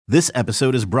This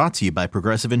episode is brought to you by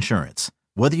Progressive Insurance.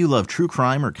 Whether you love true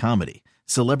crime or comedy,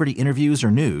 celebrity interviews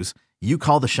or news, you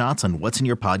call the shots on what's in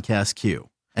your podcast queue.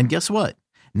 And guess what?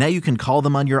 Now you can call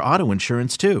them on your auto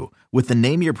insurance too with the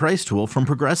Name Your Price tool from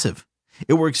Progressive.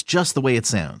 It works just the way it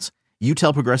sounds. You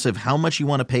tell Progressive how much you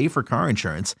want to pay for car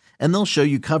insurance, and they'll show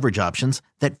you coverage options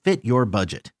that fit your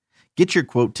budget. Get your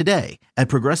quote today at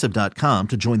Progressive.com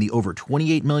to join the over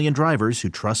 28 million drivers who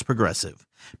trust Progressive.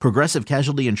 Progressive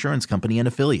Casualty Insurance Company and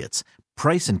Affiliates.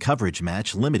 Price and coverage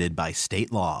match limited by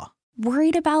state law.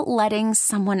 Worried about letting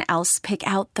someone else pick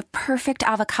out the perfect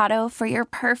avocado for your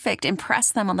perfect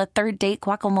impress them on the third date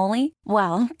guacamole?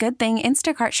 Well, good thing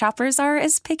Instacart shoppers are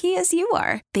as picky as you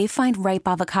are. They find ripe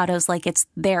avocados like it's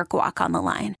their guac on the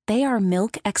line. They are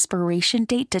milk expiration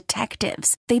date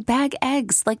detectives. They bag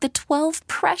eggs like the 12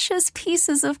 precious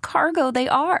pieces of cargo they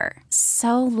are.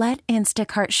 So let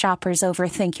Instacart shoppers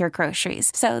overthink your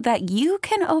groceries so that you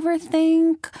can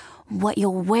overthink what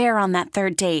you'll wear on that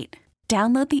third date.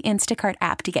 Download the Instacart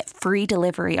app to get free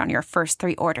delivery on your first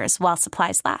 3 orders while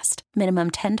supplies last.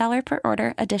 Minimum $10 per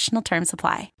order. Additional terms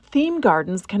apply. Theme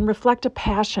gardens can reflect a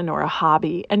passion or a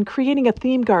hobby, and creating a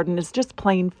theme garden is just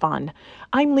plain fun.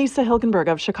 I'm Lisa Hilgenberg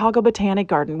of Chicago Botanic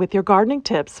Garden with your gardening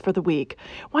tips for the week.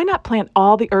 Why not plant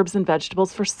all the herbs and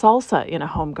vegetables for salsa in a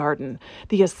home garden?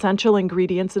 The essential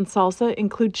ingredients in salsa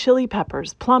include chili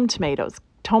peppers, plum tomatoes,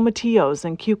 tomatillos,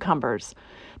 and cucumbers.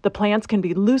 The plants can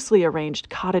be loosely arranged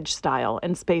cottage style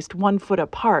and spaced 1 foot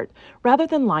apart rather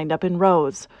than lined up in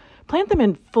rows. Plant them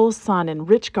in full sun in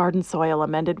rich garden soil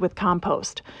amended with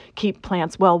compost. Keep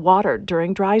plants well watered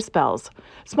during dry spells.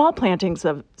 Small plantings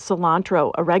of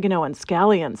cilantro, oregano, and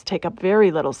scallions take up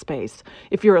very little space.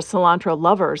 If you're a cilantro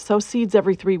lover, sow seeds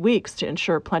every 3 weeks to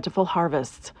ensure plentiful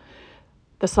harvests.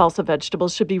 The salsa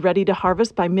vegetables should be ready to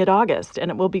harvest by mid-August, and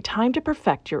it will be time to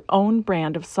perfect your own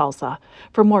brand of salsa.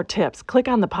 For more tips, click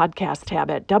on the podcast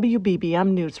tab at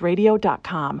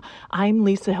WBBMNewsRadio.com. I'm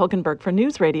Lisa Hilgenberg for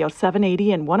News Radio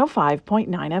 780 and 105.9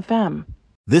 FM.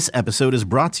 This episode is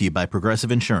brought to you by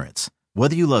Progressive Insurance.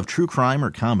 Whether you love true crime or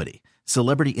comedy,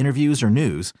 celebrity interviews or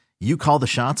news, you call the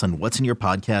shots on what's in your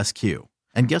podcast queue.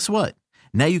 And guess what?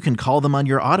 Now you can call them on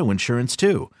your auto insurance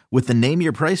too with the Name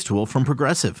Your Price tool from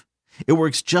Progressive. It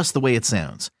works just the way it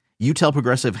sounds. You tell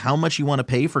Progressive how much you want to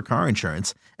pay for car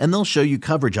insurance, and they'll show you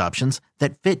coverage options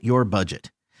that fit your budget.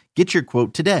 Get your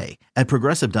quote today at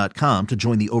Progressive.com to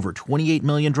join the over 28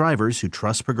 million drivers who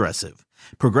trust Progressive.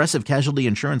 Progressive Casualty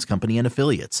Insurance Company and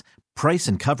Affiliates. Price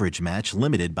and coverage match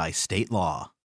limited by state law.